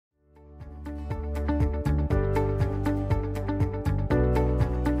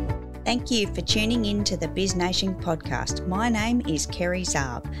Thank you for tuning in to the Biz Nation podcast. My name is Kerry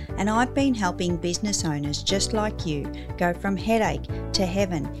Zarb, and I've been helping business owners just like you go from headache to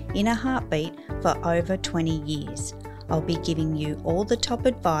heaven in a heartbeat for over 20 years. I'll be giving you all the top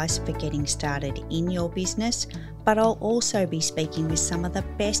advice for getting started in your business, but I'll also be speaking with some of the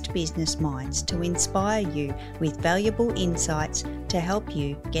best business minds to inspire you with valuable insights to help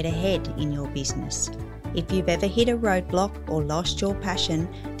you get ahead in your business. If you've ever hit a roadblock or lost your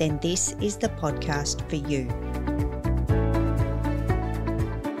passion, then this is the podcast for you.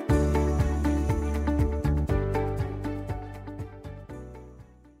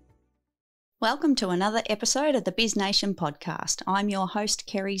 Welcome to another episode of the Biz Nation podcast. I'm your host,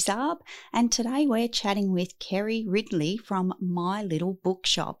 Kerry Zarb, and today we're chatting with Kerry Ridley from My Little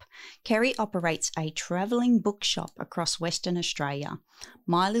Bookshop. Kerry operates a travelling bookshop across Western Australia.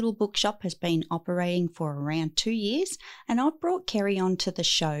 My Little Bookshop has been operating for around 2 years, and I've brought Kerry onto the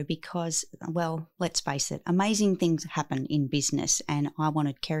show because, well, let's face it, amazing things happen in business, and I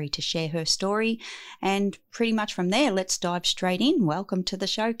wanted Kerry to share her story, and pretty much from there, let's dive straight in. Welcome to the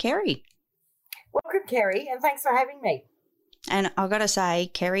show, Kerry. Welcome, Kerry, and thanks for having me. And I've got to say,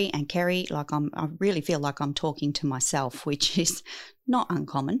 Kerry, I really feel like I'm talking to myself, which is not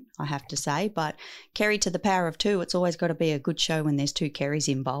uncommon, I have to say. But Kerry to the power of two, it's always got to be a good show when there's two Kerrys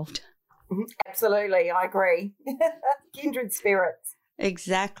involved. Absolutely, I agree. Kindred spirits.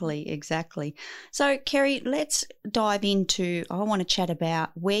 Exactly. So, Kerry, let's dive into, I want to chat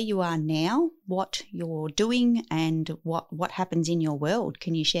about where you are now, what you're doing, and what happens in your world.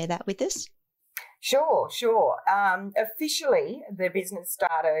 Can you share that with us? Sure. Officially, the business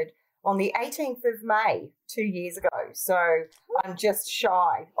started on the 18th of May 2 years ago. So I'm just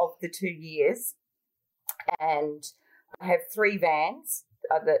shy of the 2 years. And I have 3 vans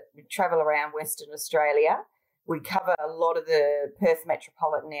that travel around Western Australia. We cover a lot of the Perth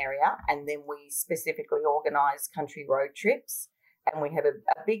metropolitan area, and then we specifically organise country road trips. And we have a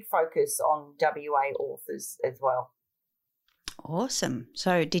big focus on WA authors as well. Awesome.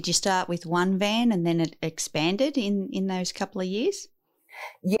 So did you start with one van and then it expanded in those couple of years?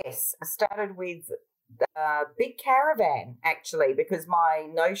 Yes, I started with a big caravan, actually, because my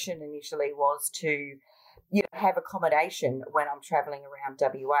notion initially was to, have accommodation when I'm travelling around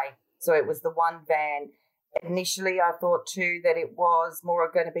WA. So it was the one van. Initially, I thought too that it was more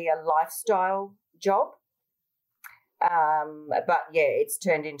going to be a lifestyle job. But yeah, it's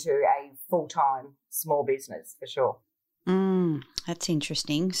turned into a full-time small business for sure. That's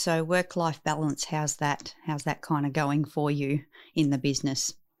interesting. So work-life balance, how's that kind of going for you in the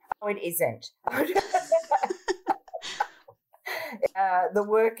business? Oh, it isn't. The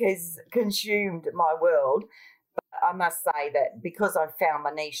work has consumed my world. But I must say that because I've found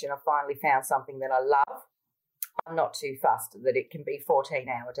my niche and I've finally found something that I love, I'm not too fussed that it can be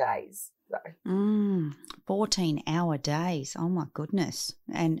 14-hour days. So. 14-hour days. Oh my goodness.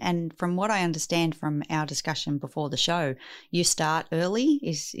 And from what I understand from our discussion before the show, you start early.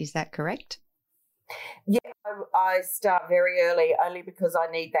 Is that correct? Yeah, I start very early only because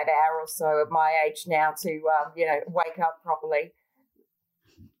I need that hour or so at my age now to wake up properly.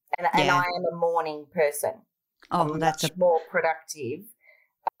 And I am a morning person. Oh, I'm that's much more productive.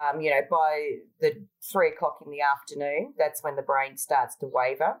 By the 3 o'clock in the afternoon, that's when the brain starts to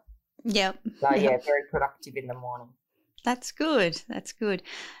waver. Yep. So, very productive in the morning. That's good.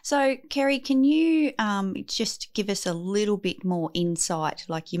 So, Kerry, can you just give us a little bit more insight?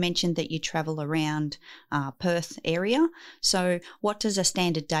 Like you mentioned that you travel around Perth area. So what does a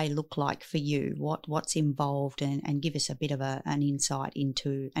standard day look like for you? What's involved and give us a bit of an insight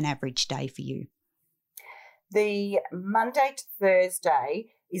into an average day for you. The Monday to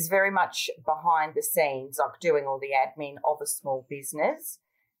Thursday is very much behind the scenes, like doing all the admin of a small business.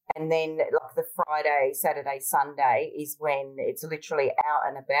 And then like the Friday, Saturday, Sunday is when it's literally out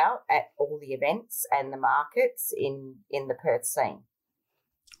and about at all the events and the markets in the Perth scene.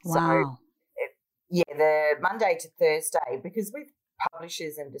 Wow. So, the Monday to Thursday, because with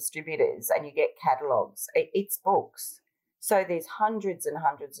publishers and distributors and you get catalogues, it's books. So there's hundreds and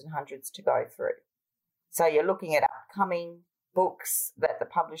hundreds and hundreds to go through. So you're looking at upcoming books that the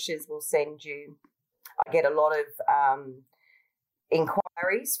publishers will send you. I get a lot of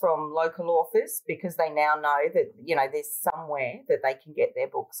inquiries from local authors because they now know that, there's somewhere that they can get their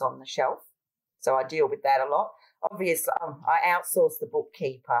books on the shelf. So I deal with that a lot. Obviously, I outsource the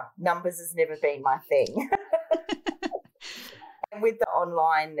bookkeeper. Numbers has never been my thing. And with the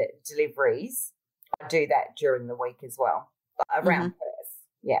online deliveries, I do that during the week as well, around Perth.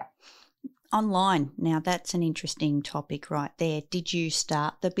 Yeah. Online. Now, that's an interesting topic right there. Did you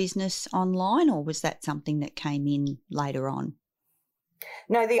start the business online or was that something that came in later on?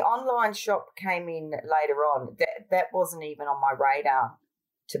 No, the online shop came in later on. That wasn't even on my radar,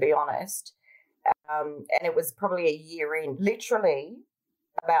 to be honest. And it was probably a year in, literally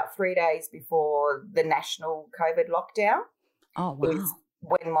about 3 days before the national COVID lockdown. Oh, wow. Is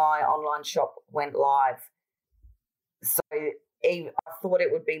when my online shop went live. So I thought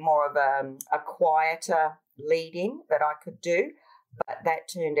it would be more of a quieter lead in that I could do, but that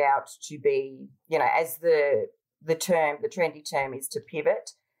turned out to be, as the trendy term is to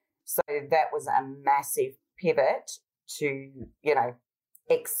pivot. So that was a massive pivot to,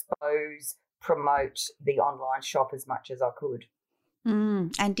 expose, promote the online shop as much as I could.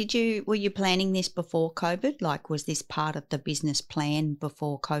 And were you planning this before COVID? Like, was this part of the business plan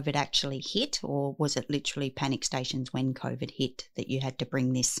before COVID actually hit, or was it literally panic stations when COVID hit that you had to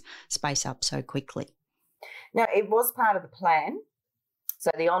bring this space up so quickly? No, it was part of the plan.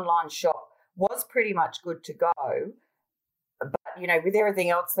 So the online shop was pretty much good to go. But, with everything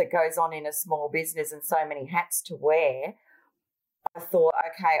else that goes on in a small business and so many hats to wear, I thought,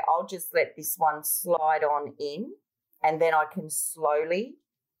 okay, I'll just let this one slide on in. And then I can slowly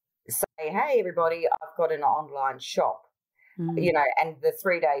say, hey, everybody, I've got an online shop, and the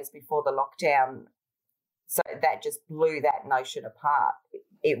 3 days before the lockdown, so that just blew that notion apart.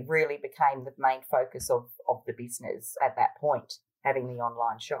 It really became the main focus of the business at that point, having the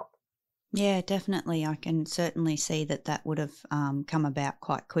online shop. Yeah, definitely. I can certainly see that would have come about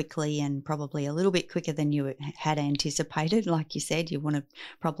quite quickly, and probably a little bit quicker than you had anticipated. Like you said, you want to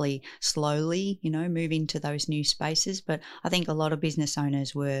probably slowly, move into those new spaces. But I think a lot of business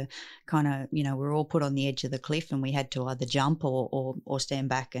owners were kind of, we're all put on the edge of the cliff, and we had to either jump or stand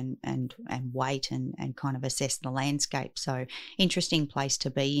back and wait and kind of assess the landscape. So interesting place to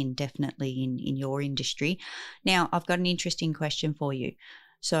be in, definitely in your industry. Now, I've got an interesting question for you.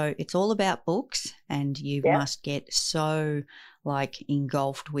 So it's all about books, and you must get so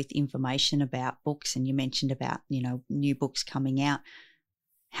engulfed with information about books, and you mentioned about, new books coming out.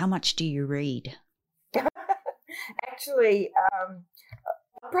 How much do you read? Actually,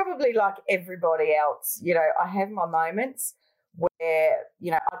 probably like everybody else, I have my moments where,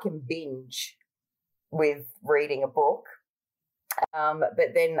 I can binge with reading a book.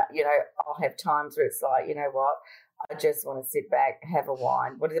 But then, I'll have times where it's like, what? I just want to sit back, have a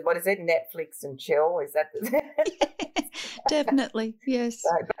wine. What is it? Netflix and chill? Is that yeah, definitely, yes. So,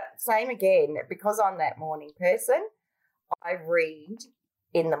 but same again, because I'm that morning person, I read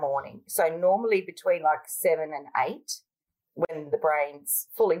in the morning. So normally between 7 and 8, when the brain's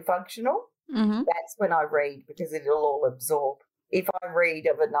fully functional, that's when I read, because it'll all absorb. If I read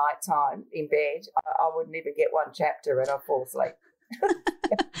of a night time in bed, I wouldn't even get one chapter and I'd fall asleep.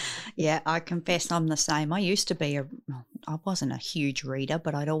 Yeah, I confess I'm the same. I used to be I wasn't a huge reader,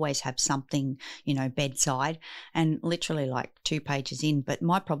 but I'd always have something, bedside, and literally 2 pages in. But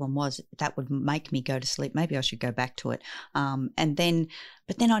my problem was that would make me go to sleep. Maybe I should go back to it.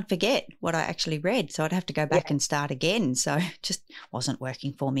 But then I'd forget what I actually read. So I'd have to go back and start again. So it just wasn't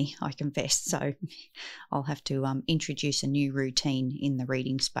working for me, I confess. So I'll have to introduce a new routine in the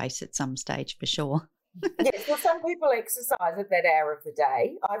reading space at some stage for sure. Yes, well, some people exercise at that hour of the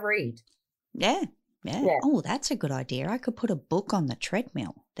day. I read. Yeah. Oh, that's a good idea. I could put a book on the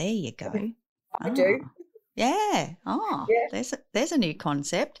treadmill. There you go. I do. Yeah. Oh, yeah. There's a new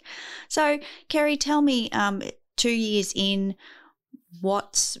concept. So, Kerry, tell me, 2 years in,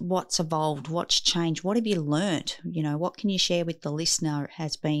 what's evolved? What's changed? What have you learnt? What can you share with the listener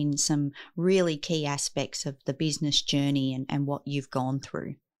has been some really key aspects of the business journey and what you've gone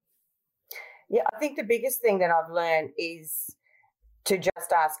through? Yeah, I think the biggest thing that I've learned is to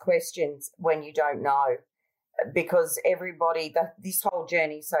just ask questions when you don't know, because this whole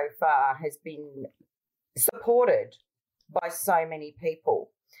journey so far has been supported by so many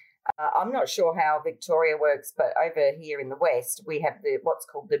people. I'm not sure how Victoria works, but over here in the West, we have what's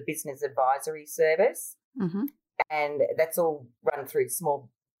called the Business Advisory Service, and that's all run through Small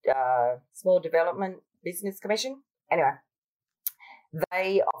Development Business Commission. Anyway,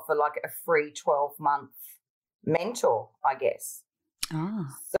 they offer a free 12-month mentor, I guess.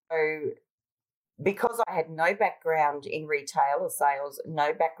 So because I had no background in retail or sales,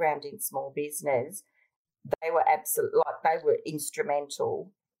 no background in small business, they were they were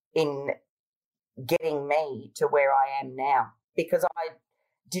instrumental in getting me to where I am now, because I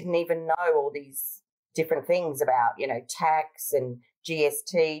didn't even know all these different things about, tax and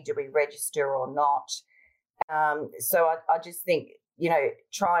GST, do we register or not? So I just think,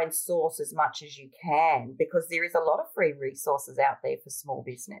 try and source as much as you can, because there is a lot of free resources out there for small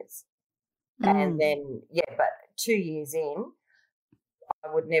business. And then, but 2 years in,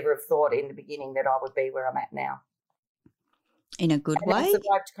 I would never have thought in the beginning that I would be where I'm at now. In a good And I've way?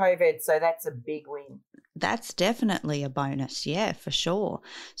 survived COVID, so that's a big win. That's definitely a bonus. Yeah, for sure.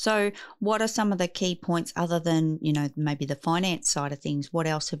 So, what are some of the key points other than, maybe the finance side of things? What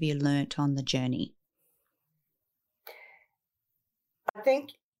else have you learnt on the journey? I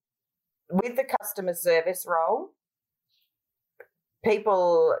think with the customer service role,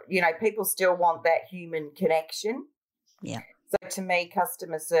 people still want that human connection. Yeah. So to me,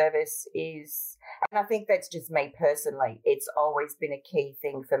 customer service is, and I think that's just me personally, it's always been a key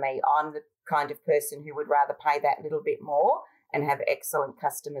thing for me. I'm the kind of person who would rather pay that little bit more and have excellent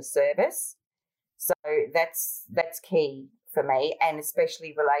customer service. So that's key for me, and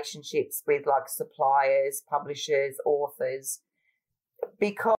especially relationships with like suppliers, publishers, authors,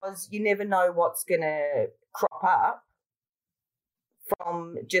 because you never know what's going to crop up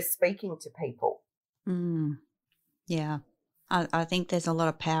from just speaking to people. Yeah. I think there's a lot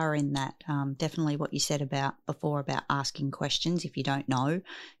of power in that. Definitely what you said before about asking questions if you don't know,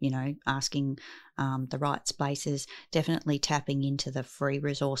 asking the right spaces, definitely tapping into the free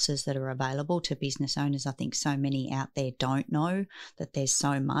resources that are available to business owners. I think so many out there don't know that there's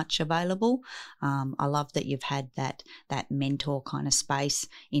so much available. I love that you've had that mentor kind of space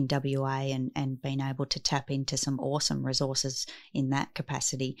in WA and been able to tap into some awesome resources in that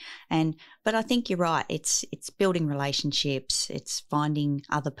capacity. But I think you're right. It's building relationships. It's finding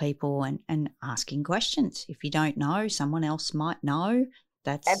other people and asking questions. If you don't know, someone else might know.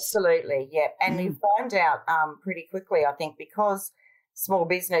 That's absolutely, yeah. And you find out pretty quickly, I think, because small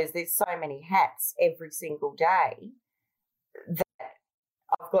business, there's so many hats every single day that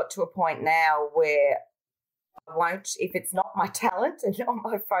I've got to a point now where I won't, if it's not my talent and not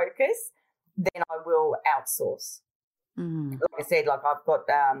my focus, then I will outsource. Like I said, like I've got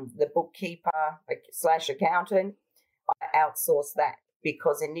the bookkeeper / accountant. I outsource that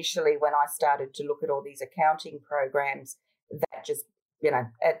because initially when I started to look at all these accounting programs, that just,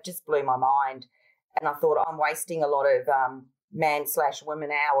 it just blew my mind. And I thought I'm wasting a lot of man / women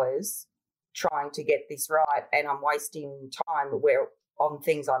hours trying to get this right, and I'm wasting time on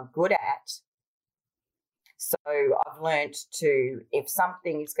things I'm good at. So I've learnt to, if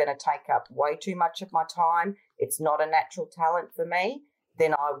something is going to take up way too much of my time, it's not a natural talent for me,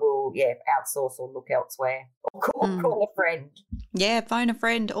 then I will, outsource or look elsewhere or call a friend. Yeah, phone a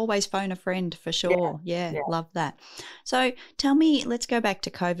friend. Always phone a friend for sure. Yeah, love that. So tell me, let's go back to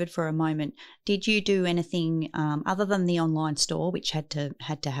COVID for a moment. Did you do anything other than the online store, which had to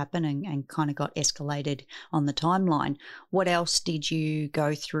happen and kind of got escalated on the timeline? What else did you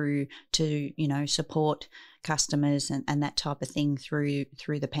go through to, support customers and that type of thing through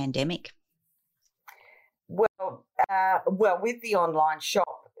the pandemic? Well, with the online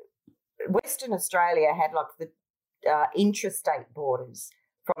shop, Western Australia had like the intrastate borders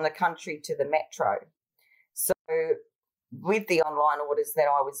from the country to the metro. So with the online orders that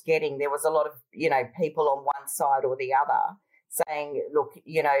I was getting, there was a lot of, people on one side or the other saying, look,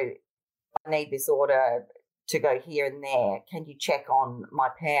 I need this order to go here and there. Can you check on my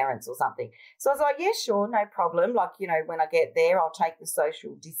parents or something? So I was like, yeah, sure, no problem. Like, when I get there, I'll take the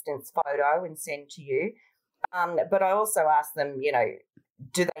social distance photo and send to you. But I also asked them,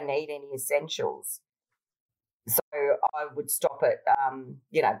 do they need any essentials? So I would stop at,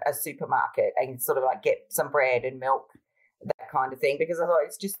 a supermarket and sort of like get some bread and milk, that kind of thing, because I thought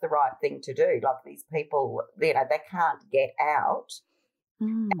it's just the right thing to do. Like these people, they can't get out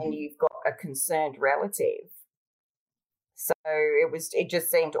and you've got a concerned relative. So it just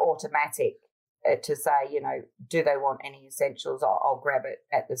seemed automatic to say, do they want any essentials? I'll grab it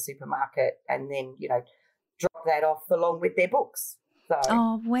at the supermarket and then, drop that off along with their books. So,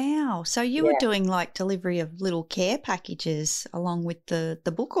 oh, wow. So you were doing like delivery of little care packages along with the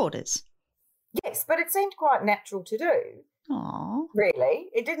book orders? Yes, but it seemed quite natural to do. Oh, really.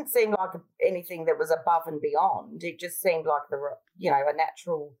 It didn't seem like anything that was above and beyond. It just seemed like a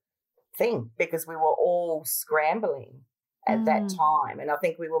natural thing because we were all scrambling at that time. And I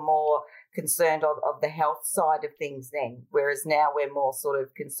think we were more concerned of the health side of things then, whereas now we're more sort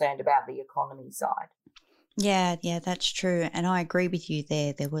of concerned about the economy side. Yeah, that's true. And I agree with you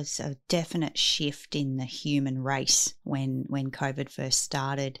there. There was a definite shift in the human race when COVID first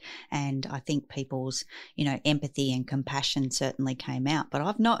started. And I think people's, empathy and compassion certainly came out. But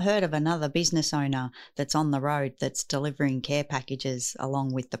I've not heard of another business owner that's on the road that's delivering care packages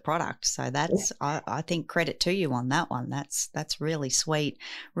along with the product. So that's, I think, credit to you on that one. That's really sweet,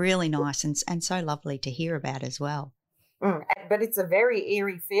 really nice, and so lovely to hear about as well. But it's a very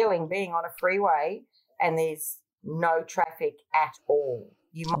eerie feeling being on a freeway and there's no traffic at all.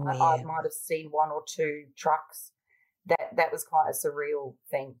 I might have seen one or two trucks. That was quite a surreal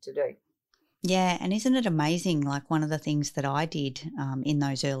thing to do. Yeah, and isn't it amazing? Like one of the things that I did in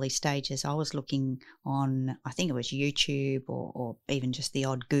those early stages, I was looking on, I think it was YouTube or even just the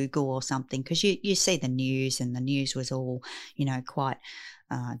odd Google or something, because you see the news, and the news was all, quite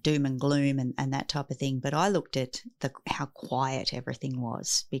doom and gloom and that type of thing. But I looked at how quiet everything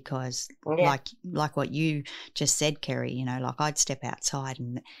was, because Yeah. like what you just said, Kerry, like I'd step outside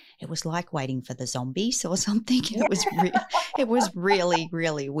and it was like waiting for the zombies or something. Yeah. It was really,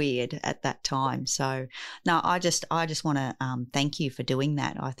 really weird at that time. So no, I just want to thank you for doing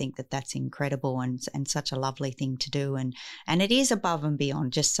that. I think that that's incredible and such a lovely thing to do, and it is above and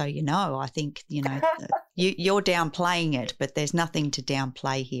beyond. Just so you know, I think you're downplaying it, but there's nothing to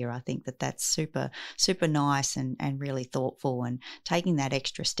downplay here. I think that that's super, super nice and really thoughtful, and taking that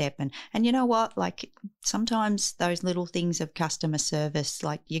extra step. And you know what? Like sometimes those little things of customer service,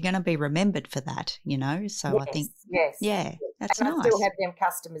 like you're going to be remembered for that, So Yes, I think, yes. yeah, that's and nice. I still have them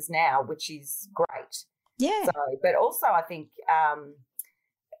customers now, which is great. Yeah. So, but also I think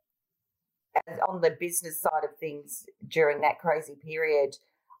on the business side of things during that crazy period,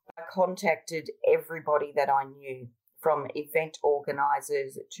 I contacted everybody that I knew, from event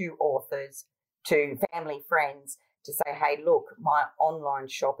organisers to authors to family friends, to say, hey, look, my online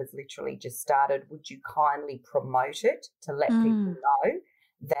shop has literally just started. Would you kindly promote it to let people know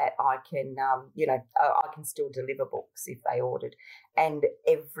that I can, I can still deliver books if they ordered? And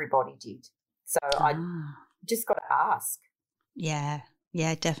everybody did. So I just got to ask.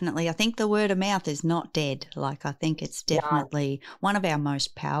 Yeah, definitely. I think the word of mouth is not dead. Like I think it's definitely one of our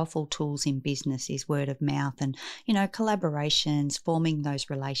most powerful tools in business is word of mouth, and, collaborations, forming those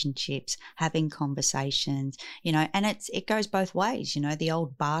relationships, having conversations, and it goes both ways, the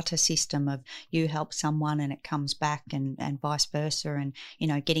old barter system of you help someone and it comes back, and vice versa, and,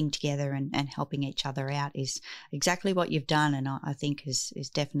 getting together and helping each other out is exactly what you've done. And I think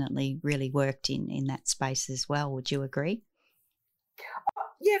is definitely really worked in that space as well. Would you agree?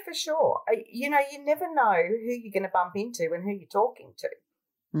 Yeah, for sure. You never know who you're going to bump into and who you're talking to.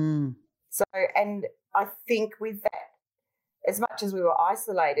 So, and I think with that, as much as we were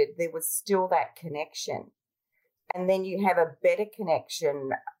isolated, there was still that connection. And then you have a better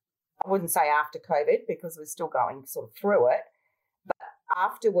connection, I wouldn't say after COVID, because we're still going sort of through it, but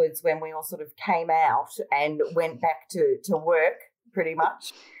afterwards, when we all sort of came out and went back to work pretty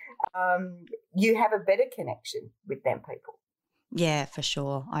much, you have a better connection with them people. Yeah, for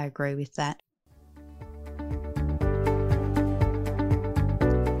sure. I agree with that.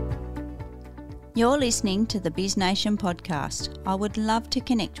 You're listening to the Biz Nation podcast. I would love to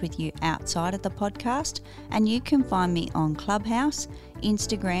connect with you outside of the podcast, and you can find me on Clubhouse,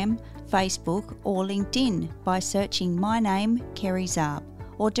 Instagram, Facebook, or LinkedIn by searching my name, Kerry Zarb,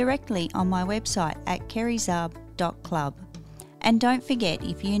 or directly on my website at kerryzarb.club. And don't forget,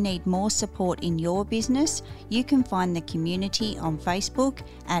 if you need more support in your business, you can find the community on Facebook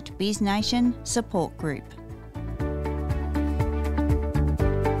at Biz Nation Support Group.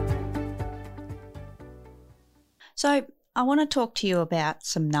 So I want to talk to you about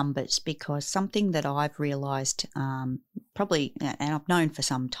some numbers, because something that I've realised probably, and I've known for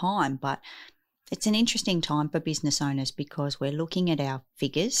some time, but it's an interesting time for business owners, because we're looking at our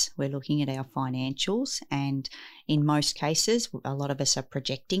figures, we're looking at our financials, and in most cases, a lot of us are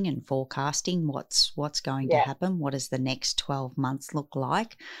projecting and forecasting what's going to happen. What does the next 12 months look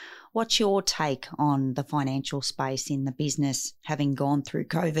like? What's your take on the financial space in the business, having gone through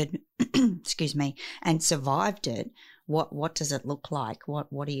COVID, excuse me, and survived it? What does it look like?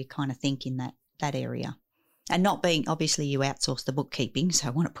 What do you kind of think in that area? And not being, obviously you outsource the bookkeeping, so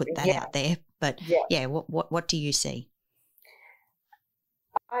I want to put that out there. But what do you see?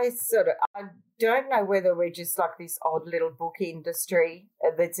 I don't know whether we're just like this odd little book industry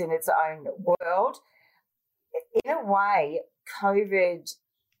that's in its own world. In a way, COVID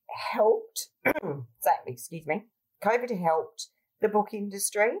helped, COVID helped the book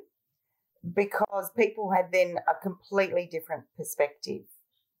industry, because people had then a completely different perspective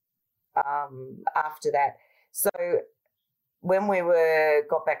after that. So when we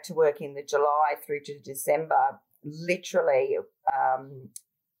got back to work in the July through to December, literally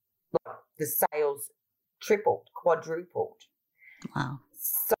the sales tripled, quadrupled. Wow.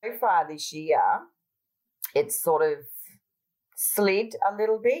 So far this year, it's sort of slid a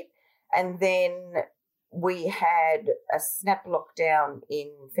little bit, and then we had a snap lockdown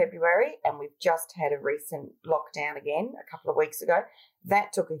in February, and we've just had a recent lockdown again a couple of weeks ago.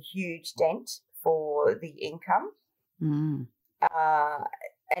 That took a huge dent for the income. And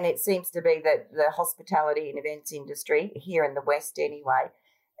it seems to be that the hospitality and events industry, here in the West anyway,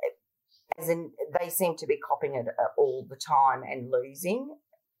 as in they seem to be copping it all the time and losing.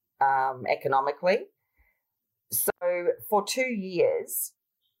 economically. So for 2 years,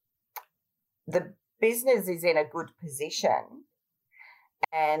 the business is in a good position,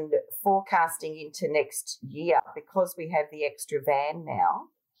 and forecasting into next year, because we have the extra van now,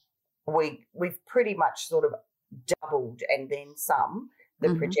 we've pretty much sort of doubled and then some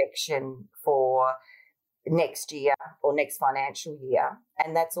the projection for next year or next financial year.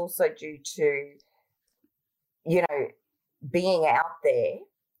 And that's also due to, being out there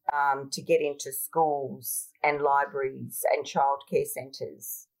to get into schools and libraries and childcare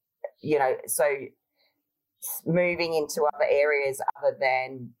centres, so moving into other areas other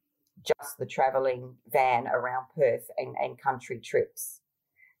than just the travelling van around Perth and country trips.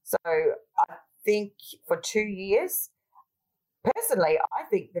 So I think for 2 years, personally, I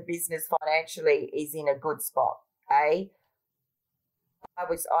think the business financially is in a good spot. I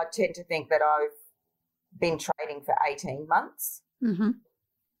tend to think that I've been trading for 18 months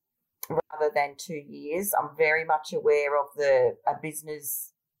rather than 2 years. I'm very much aware of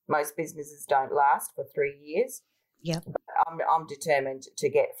most businesses don't last for 3 years. Yep. But I'm determined to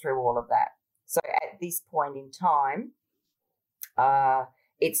get through all of that. So at this point in time,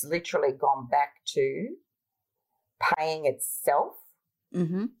 it's literally gone back to paying itself,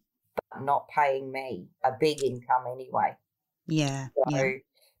 but not paying me a big income anyway. Yeah. So,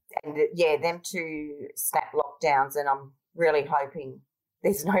 yeah. And them two snap lockdowns, and I'm really hoping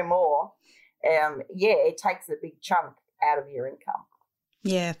there's no more. It takes a big chunk out of your income.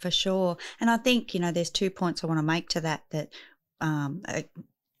 Yeah, for sure. And I think, there's 2 points I want to make to that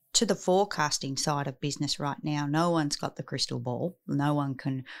to the forecasting side of business right now, no one's got the crystal ball. No one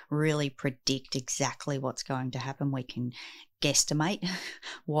can really predict exactly what's going to happen. We can guesstimate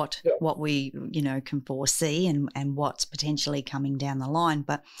what we, can foresee and what's potentially coming down the line.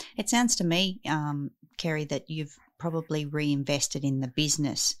 But it sounds to me, Kerry, that you've probably reinvested in the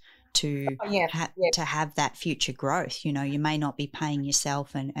business to have that future growth. You may not be paying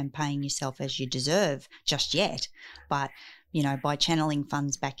yourself and paying yourself as you deserve just yet, but by channeling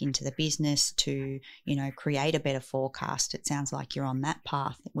funds back into the business to, create a better forecast, it sounds like you're on that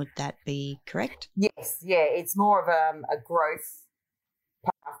path. Would that be correct? Yes, yeah. It's more of a growth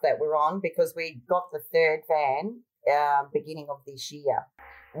path that we're on, because we got the third van beginning of this year.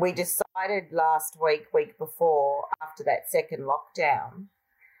 We decided last week before, after that second lockdown,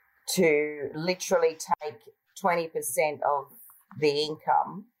 to literally take 20% of the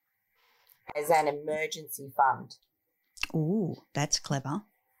income as an emergency fund. Ooh, that's clever.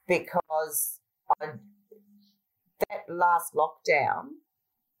 Because that last lockdown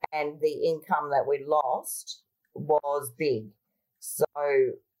and the income that we lost was big. So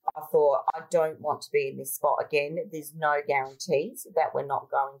I thought, I don't want to be in this spot again. There's no guarantees that we're not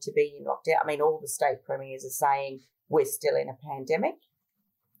going to be in lockdown. I mean, all the state premiers are saying we're still in a pandemic.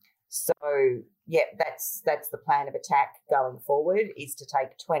 So, that's the plan of attack going forward, is to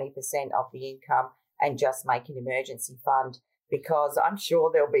take 20% of the income and just make an emergency fund, because I'm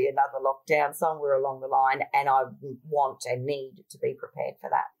sure there'll be another lockdown somewhere along the line, and I want and need to be prepared for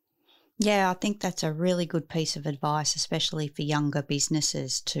that. Yeah, I think that's a really good piece of advice, especially for younger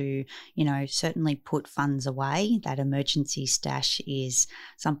businesses, to, certainly put funds away. That emergency stash is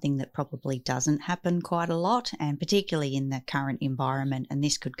something that probably doesn't happen quite a lot, and particularly in the current environment. And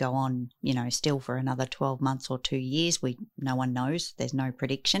this could go on, still for another 12 months or 2 years. No one knows. There's no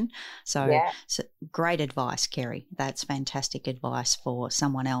prediction. So great advice, Kerry. That's fantastic advice for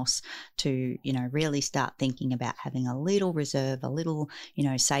someone else to, really start thinking about having a little reserve, a little,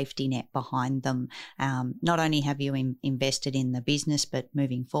 safety net behind them. Not only have you invested in the business, but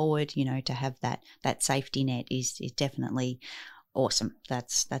moving forward, to have that safety net is definitely awesome.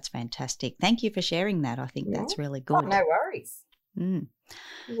 That's fantastic. Thank you for sharing that. I think that's really good. Oh, no worries.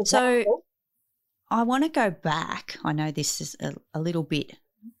 So I want to go back. I know this is a little bit,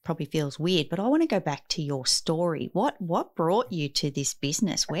 probably feels weird, but I want to go back to your story. What brought you to this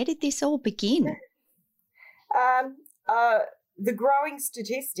business? Where did this all begin? The growing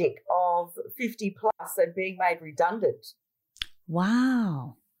statistic of 50 plus and being made redundant.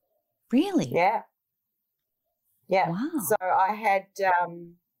 Wow. Really? Yeah. Wow. So I had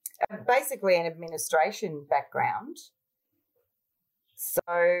basically an administration background. So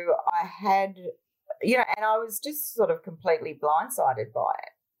I had, and I was just sort of completely blindsided by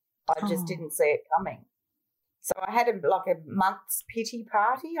it. I just didn't see it coming. So I had a month's pity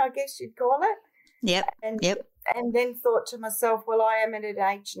party, I guess you'd call it. Yep. And then thought to myself, well, I am at an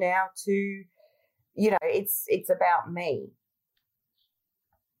age now to, it's about me.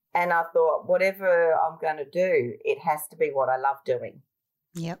 And I thought, whatever I'm going to do, it has to be what I love doing.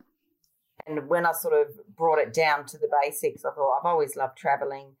 Yep. And when I sort of brought it down to the basics, I thought, I've always loved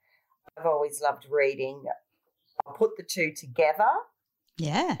travelling. I've always loved reading. I put the two together.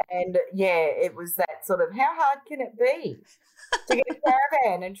 Yeah. And, it was that sort of, how hard can it be to get a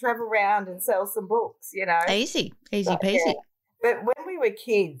caravan and travel around and sell some books, Easy peasy. Yeah. But when we were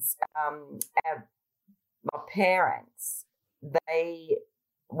kids, my parents,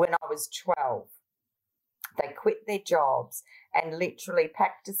 when I was 12, they quit their jobs and literally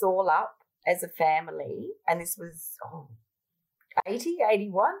packed us all up as a family. And this was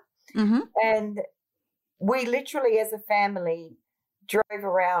 81. Mm-hmm. And we literally as a family drove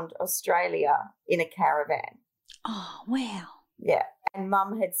around Australia in a caravan. Oh, wow. Yeah. And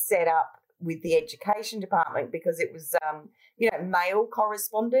Mum had set up with the education department because it was, mail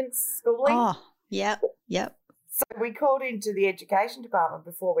correspondence schooling. Oh, yep. So we called into the education department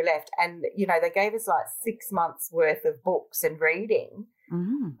before we left and, they gave us like 6 months worth of books and reading.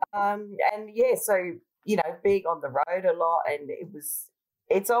 Mm-hmm. So, big on the road a lot. And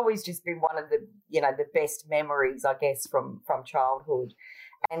it's always just been one of the, the best memories, I guess, from childhood.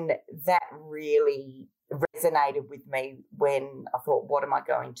 And that really resonated with me when I thought, what am I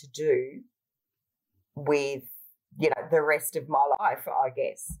going to do with, the rest of my life, I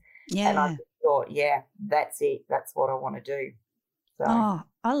guess. Yeah. And I thought, that's it. That's what I want to do. So. Oh,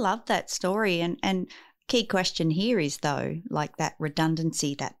 I love that story. And key question here is, though, like that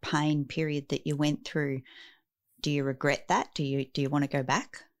redundancy, that pain period that you went through, do you regret that? Do you want to go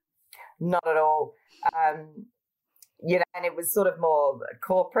back? Not at all. And it was sort of more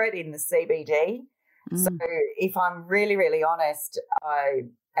corporate in the CBD. So if I'm really, really honest, I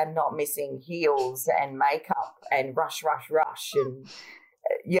am not missing heels and makeup and rush. And,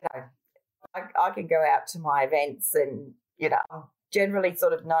 I can go out to my events and, I'm generally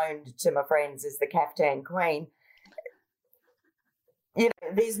sort of known to my friends as the Caftan Queen.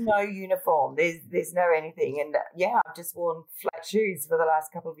 There's no uniform, there's no anything. And, I've just worn flat shoes for the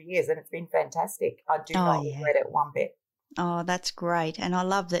last couple of years and it's been fantastic. I do not regret it one bit. Oh, that's great. And I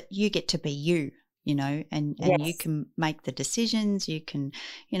love that you get to be you, and Yes. you can make the decisions. You can,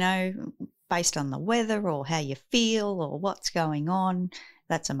 based on the weather or how you feel or what's going on.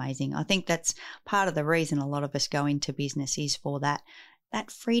 That's amazing. I think that's part of the reason a lot of us go into business is for that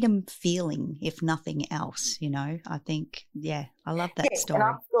freedom feeling, if nothing else, I think, I love that story. And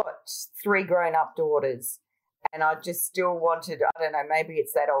I've got 3 grown-up daughters and I just still wanted, I don't know, maybe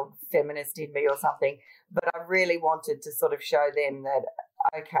it's that old feminist in me or something, but I really wanted to sort of show them that,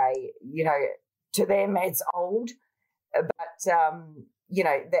 okay, to them it's old, but,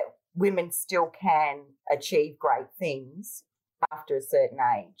 that women still can achieve great things after a certain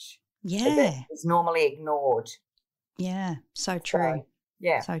age. Yeah. It's normally ignored. Yeah, so true.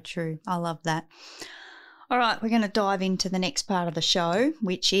 Yeah. So true. I love that. All right, we're going to dive into the next part of the show,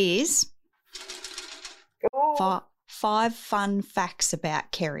 which is 5 fun facts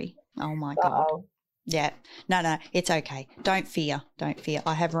about Kerry. Oh, my God. Yeah. No, it's okay. Don't fear.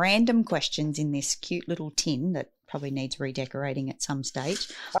 I have random questions in this cute little tin that probably needs redecorating at some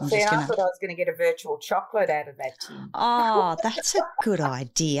stage. I thought I was going to get a virtual chocolate out of that tin. Oh, that's a good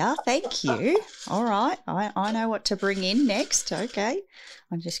idea. Thank you. All right. I know what to bring in next. Okay.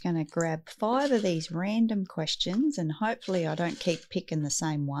 I'm just going to grab 5 of these random questions and hopefully I don't keep picking the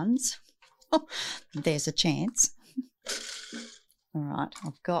same ones. There's a chance. All right.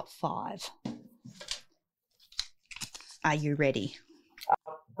 I've got 5. Are you ready?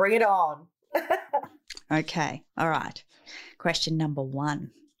 Bring it on. Okay. All right. Question number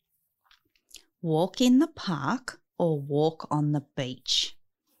 1. Walk in the park or walk on the beach?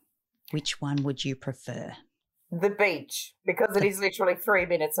 Which one would you prefer? The beach, because it is literally 3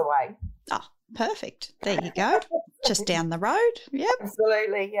 minutes away. Oh, perfect. There you go. Just down the road. Yep.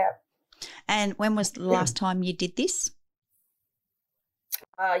 Absolutely, yeah. And when was the last time you did this?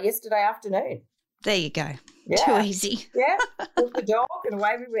 Yesterday afternoon. There you go. Yeah. Too easy. Yeah. Took the dog and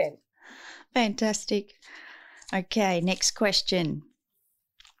away we went. Fantastic. Okay, next question.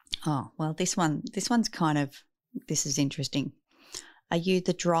 Oh, well, this one's kind of, this is interesting. Are you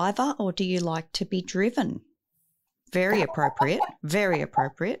the driver or do you like to be driven? Very appropriate. Very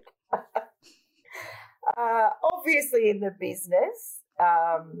appropriate. Obviously in the business,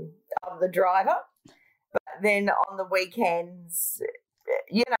 I'm the driver, but then on the weekends,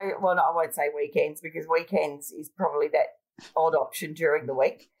 well, no, I won't say weekends because weekends is probably that odd option during the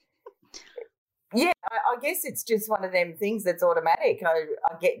week. Yeah, I guess it's just one of them things that's automatic. I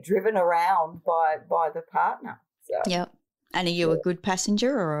get driven around by the partner. So. Yep. And are you a good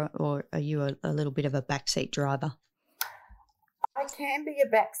passenger or are you a little bit of a backseat driver? I can be a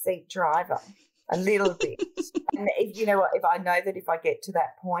backseat driver, a little bit. And if I know that if I get to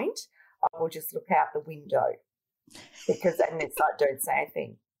that point, I will just look out the window because then it's like, don't say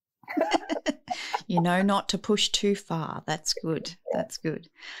anything. You know not to push too far. That's good. That's good.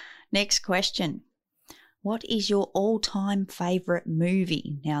 Next question. What is your all-time favourite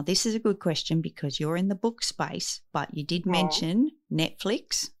movie? Now, this is a good question because you're in the book space, but you did mention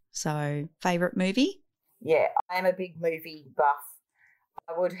Netflix. So, favourite movie? Yeah, I am a big movie buff.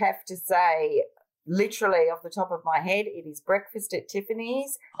 I would have to say, literally off the top of my head, it is Breakfast at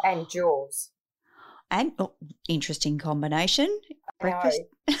Tiffany's and Jaws. And interesting combination. Breakfast.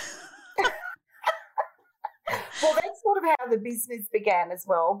 Well, that's sort of how the business began as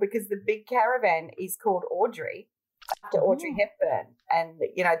well, because the big caravan is called Audrey, after Audrey Hepburn, and,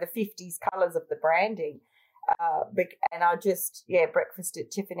 you know, the 50s colours of the branding. And I just, Breakfast at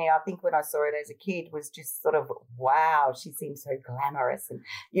Tiffany, I think when I saw it as a kid was just sort of, wow, she seems so glamorous. And,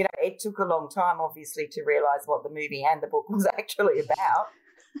 you know, it took a long time, obviously, to realise what the movie and the book was actually about.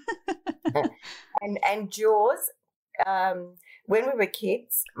 and Jaws, when we were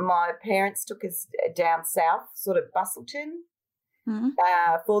kids, my parents took us down south, sort of Bustleton,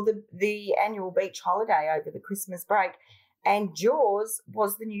 for the annual beach holiday over the Christmas break. And Jaws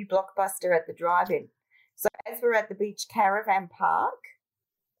was the new blockbuster at the drive-in. So as we're at the beach caravan park,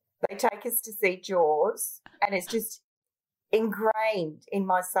 they take us to see Jaws, and it's just ingrained in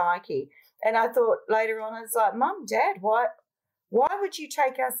my psyche. And I thought later on, I was like, Mum, Dad, why would you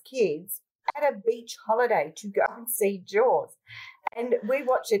take us kids at a beach holiday to go and see Jaws? And we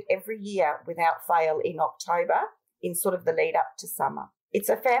watch it every year without fail in October, in sort of the lead up to summer. It's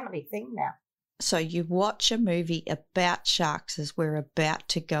a family thing now. So you watch a movie about sharks as we're about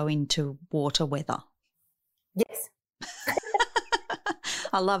to go into water weather. Yes.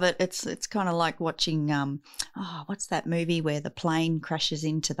 I love it. It's kind of like watching, what's that movie where the plane crashes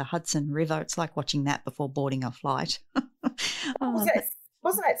into the Hudson River? It's like watching that before boarding a flight. Wasn't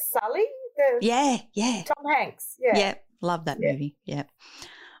it Sully? Yeah. Tom Hanks. Yeah. Love that movie. Yeah.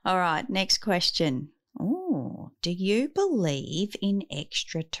 All right, next question. Oh, do you believe in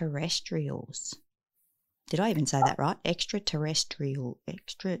extraterrestrials? Did I even say that right?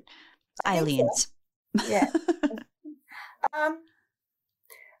 Aliens. So. Yeah.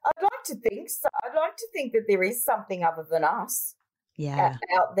 I'd like to think so. I'd like to think that there is something other than us out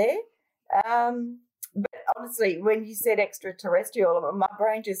there. But honestly, when you said extraterrestrial, my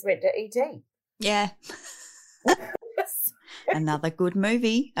brain just went to E.T. Yeah. Another good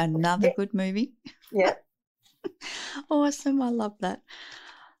movie. Good movie. Yeah. Awesome. I love that.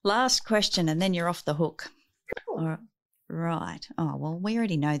 Last question, and then you're off the hook. Cool. Right. Oh, well, we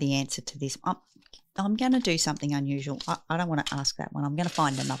already know the answer to this. I'm going to do something unusual. I don't want to ask that one. I'm going to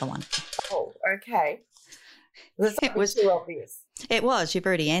find another one. Oh, okay. It was too obvious. It was. You've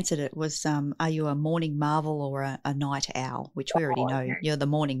already answered it. It was, are you a morning marvel or a night owl? Which we already know. Okay. You're the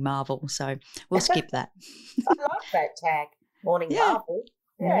morning marvel, so we'll skip that. I like that tag, morning marvel.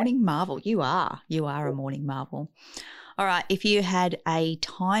 Yeah. Morning marvel. You are a morning marvel. All right. If you had a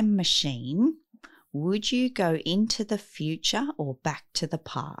time machine, would you go into the future or back to the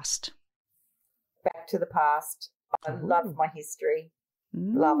past? Back to the past. I love my history.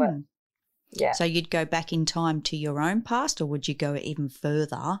 Love it. Yeah. So you'd go back in time to your own past, or would you go even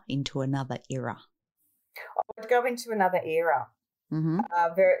further into another era? I would go into another era. Mm-hmm.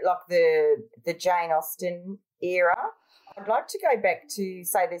 Very like the Jane Austen era. I'd like to go back to,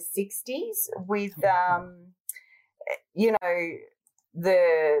 say, the 60s with, you know,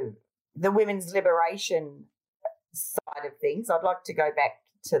 the women's liberation side of things. I'd like to go back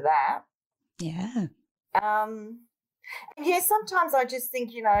to that. Yeah. And sometimes I just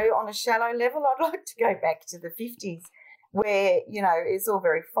think, you know, on a shallow level, I'd like to go back to the 50s where, you know, it's all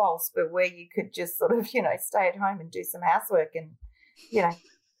very false, but where you could just sort of, you know, stay at home and do some housework and, you know,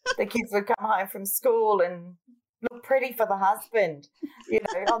 the kids would come home from school and look pretty for the husband, you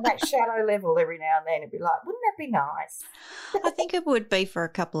know, on that shallow level every now and then. It'd be like, wouldn't that be nice? I think it would be for a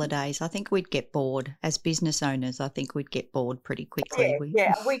couple of days. I think we'd get bored. As business owners, I think we'd get bored pretty quickly.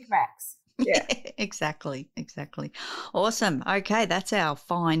 Yeah, a week max. Yeah. Exactly. Awesome. Okay, that's our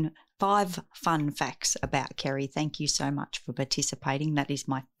 5 fun facts about Kerry. Thank you so much for participating. That is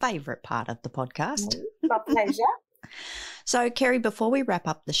my favourite part of the podcast. My pleasure. So, Kerry, before we wrap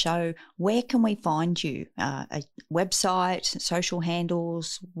up the show, where can we find you? A website, social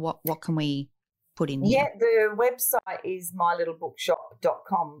handles? What can we put in here? Yeah, the website is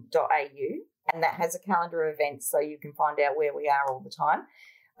mylittlebookshop.com.au, and that has a calendar of events so you can find out where we are all the time.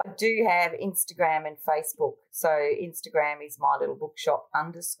 I do have Instagram and Facebook. So Instagram is mylittlebookshop_,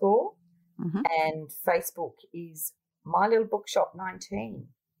 and Facebook is mylittlebookshop19.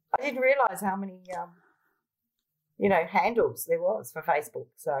 I didn't realise how many handles there was for Facebook.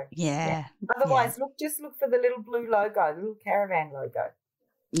 So yeah. Otherwise, look for the little blue logo, the little caravan logo.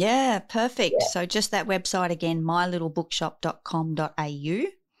 Yeah, perfect. Yeah. So just that website again, mylittleBookshop.com.au.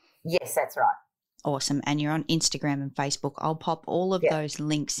 Yes, that's right. Awesome. And you're on Instagram and Facebook. I'll pop all of those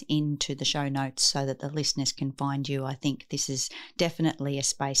links into the show notes so that the listeners can find you. I think this is definitely a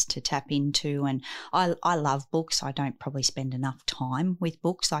space to tap into. And I love books. I don't probably spend enough time with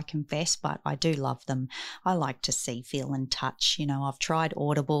books, I confess, but I do love them. I like to see, feel and touch. You know, I've tried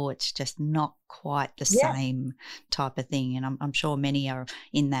Audible. It's just not quite the same type of thing. And I'm sure many are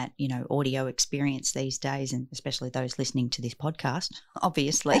in that, you know, audio experience these days, and especially those listening to this podcast,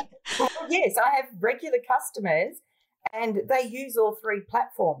 obviously. Well, yes, I have regular customers and they use all three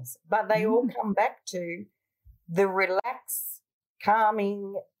platforms, but they all come back to the relax,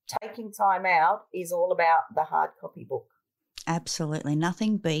 calming, taking time out is all about the hard copy book. Absolutely.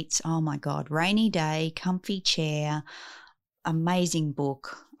 Nothing beats, oh my God, rainy day, comfy chair, amazing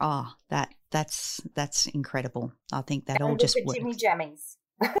book. Oh, that's incredible. I think that all just works. Jimmy Jammies.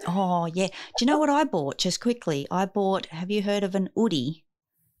 Oh, yeah. Do you know what I bought? Just quickly, have you heard of an Oodie?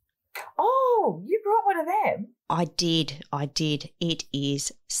 Oh, you brought one of them? I did. It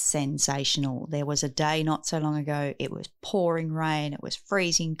is sensational. There was a day not so long ago, it was pouring rain, it was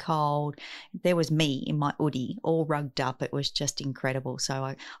freezing cold. There was me in my Oodie all rugged up. It was just incredible.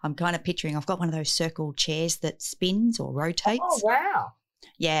 So I'm kind of picturing, I've got one of those circle chairs that spins or rotates. Oh, wow.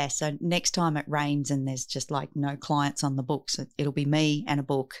 Yeah, so next time it rains and there's just like no clients on the books, it'll be me and a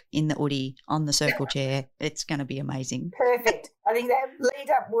book in the Oodie on the circle chair. It's going to be amazing. Perfect. I think that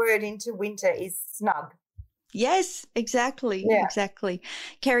lead up word into winter is snug. Yes, exactly. Yeah. Exactly.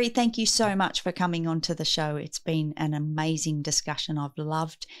 Kerry, thank you so much for coming onto the show. It's been an amazing discussion. I've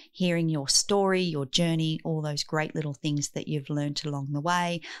loved hearing your story, your journey, all those great little things that you've learned along the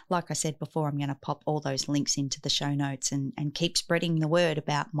way. Like I said before, I'm going to pop all those links into the show notes and keep spreading the word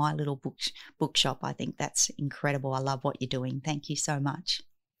about My Little Bookshop. I think that's incredible. I love what you're doing. Thank you so much.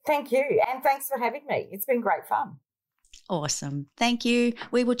 Thank you. And thanks for having me. It's been great fun. Awesome. Thank you.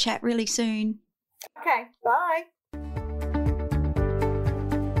 We will chat really soon. Okay, bye.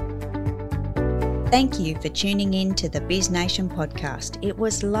 Thank you for tuning in to the Biz Nation podcast. It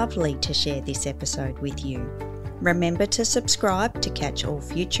was lovely to share this episode with you. Remember to subscribe to catch all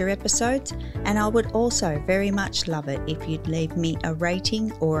future episodes, and I would also very much love it if you'd leave me a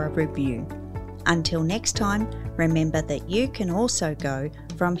rating or a review. Until next time, remember that you can also go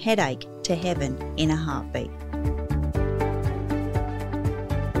from headache to heaven in a heartbeat.